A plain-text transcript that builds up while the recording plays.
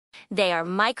They are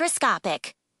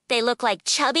microscopic. They look like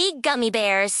chubby gummy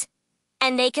bears.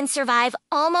 And they can survive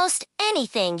almost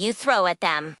anything you throw at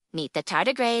them. Meet the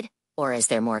tardigrade, or as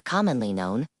they're more commonly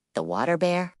known, the water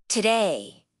bear.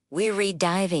 Today, we're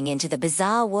re-diving into the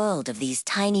bizarre world of these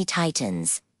tiny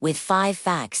titans, with 5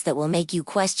 facts that will make you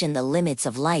question the limits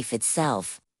of life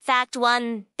itself. Fact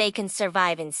 1, they can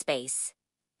survive in space.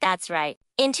 That's right.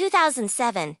 In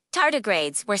 2007,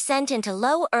 tardigrades were sent into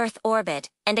low Earth orbit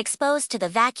and exposed to the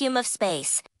vacuum of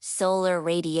space, solar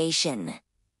radiation,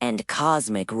 and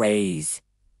cosmic rays.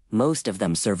 Most of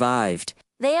them survived.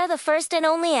 They are the first and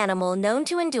only animal known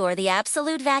to endure the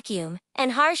absolute vacuum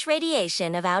and harsh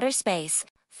radiation of outer space.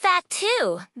 Fact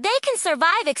 2, they can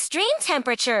survive extreme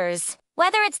temperatures.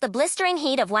 Whether it's the blistering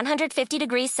heat of 150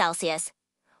 degrees Celsius,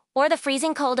 or the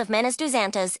freezing cold of Menes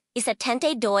duzentas y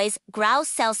 72 graus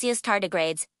Celsius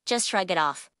tardigrades, just shrug it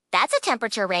off. That's a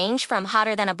temperature range from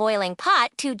hotter than a boiling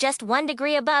pot to just 1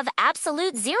 degree above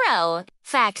absolute zero.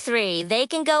 Fact 3, they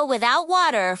can go without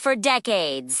water for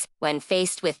decades. When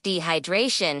faced with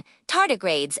dehydration,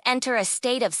 tardigrades enter a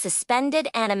state of suspended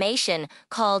animation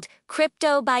called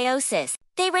cryptobiosis.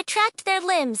 They retract their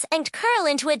limbs and curl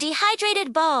into a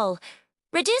dehydrated ball,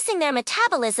 reducing their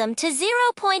metabolism to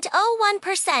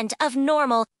 0.01% of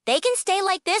normal. They can stay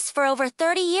like this for over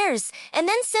 30 years and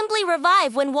then simply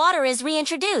revive when water is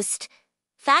reintroduced.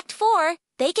 Fact 4,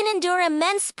 they can endure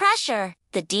immense pressure.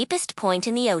 The deepest point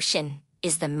in the ocean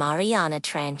is the Mariana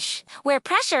Trench, where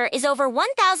pressure is over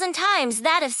 1,000 times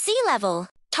that of sea level.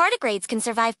 Tardigrades can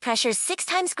survive pressures 6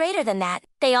 times greater than that.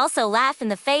 They also laugh in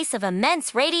the face of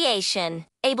immense radiation,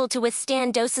 able to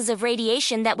withstand doses of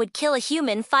radiation that would kill a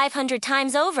human 500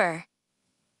 times over.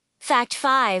 Fact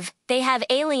 5, they have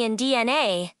alien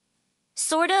DNA.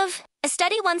 Sort of. A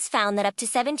study once found that up to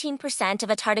 17% of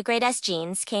a tardigrade's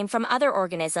genes came from other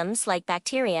organisms like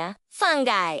bacteria,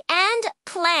 fungi, and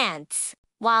plants.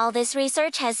 While this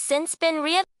research has since been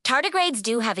tardigrades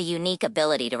do have a unique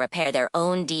ability to repair their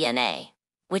own DNA,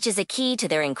 which is a key to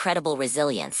their incredible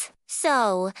resilience.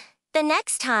 So, the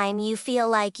next time you feel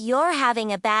like you're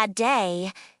having a bad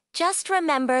day, just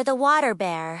remember the water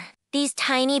bear. These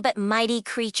tiny but mighty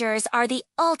creatures are the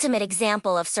ultimate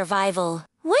example of survival.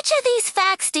 Which of these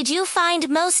facts did you find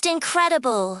most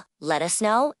incredible? Let us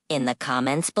know in the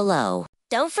comments below.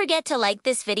 Don't forget to like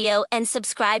this video and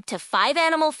subscribe to 5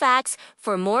 Animal Facts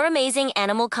for more amazing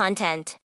animal content.